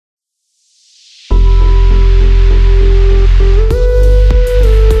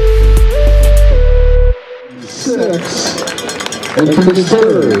and finished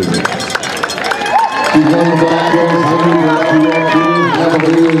third. She won the black girls 100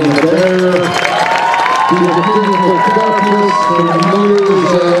 heavily in the bear. She was a physical toughness and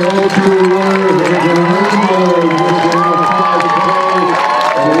mothers all too aware of the grandmother with her 5K.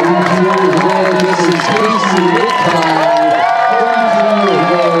 And 80 years old, Mrs. Kaci Lickteig, 30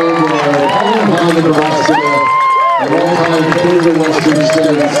 years old, Nebraska, an all-time favorite Western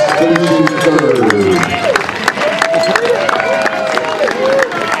States, finishing third.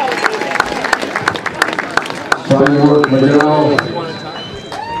 Fine work, Miguel.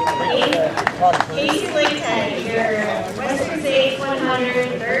 Kaci Lickteig, your Western States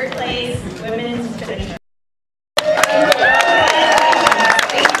 100, third place, women's finisher.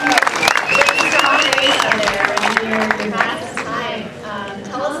 Strong race out there, and your fastest time.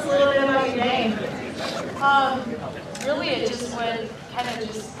 Tell us a little bit about your day. Really, it just went kind of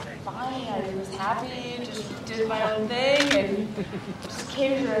just fine. I was happy, just did my own thing, and just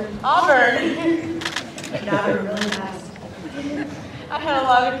came to Auburn. Auburn really fast. I had a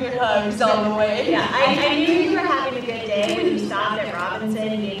lot of good hugs on the way. Yeah, I knew you were having a good day when you stopped at Robinson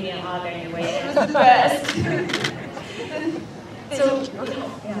and gave me a hug on your way there. It was the best. So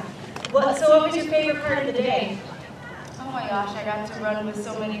what was your favorite part of the day? Oh my gosh, I got to run with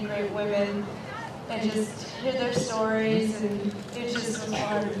so many great women and just hear their stories, and it just was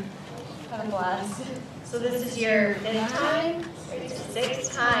fun. Had a blast. So this is your fifth time?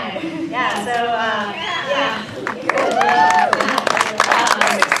 Sixth time. Yeah, so, yeah.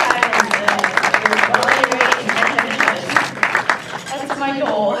 That's my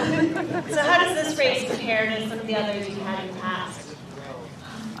goal. So how does this race compare to some of the others you've had in the past?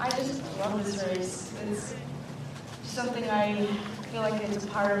 I just love this race. It's something I feel like it's a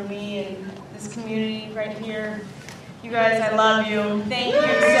part of me and this community right here. You guys, I love you. Thank you so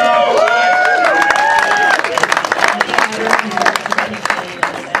much.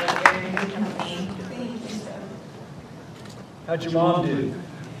 How'd your mom do?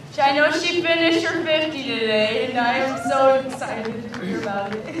 I know she finished her 50 today, and I am so excited to hear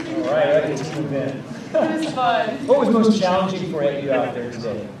about it. All right, I can see you then. It was fun. What was most challenging for you out there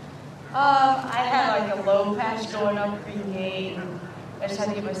today? I had like a low patch going up Green Gate, and I just had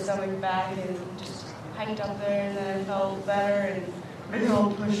to get my stomach back and just hiked up there, and then I felt better, and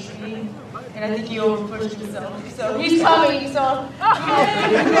Bill pushed me, and I think he over-pushed himself. So he's coming, so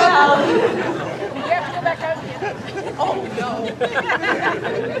yeah. You have to go back out again. Oh no.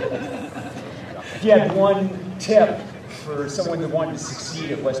 If you had one tip for someone that wanted to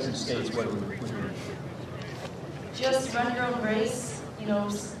succeed at Western States, what would it be? Just run your own race, you know,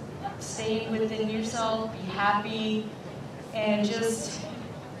 stay within yourself, be happy, and just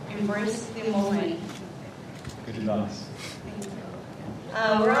embrace the moment. Good advice.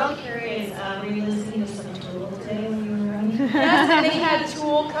 We're all curious, were you listening to some Tool today when you were running? Yes, and they had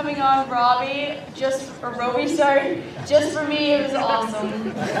Tool coming on Robbie, just for me. It was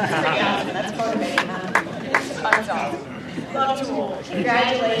awesome. That's pretty awesome. That's motivating, huh? It's awesome. Love Tool.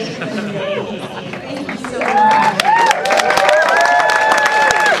 Congratulations on the day, Kaci. Thank you so much.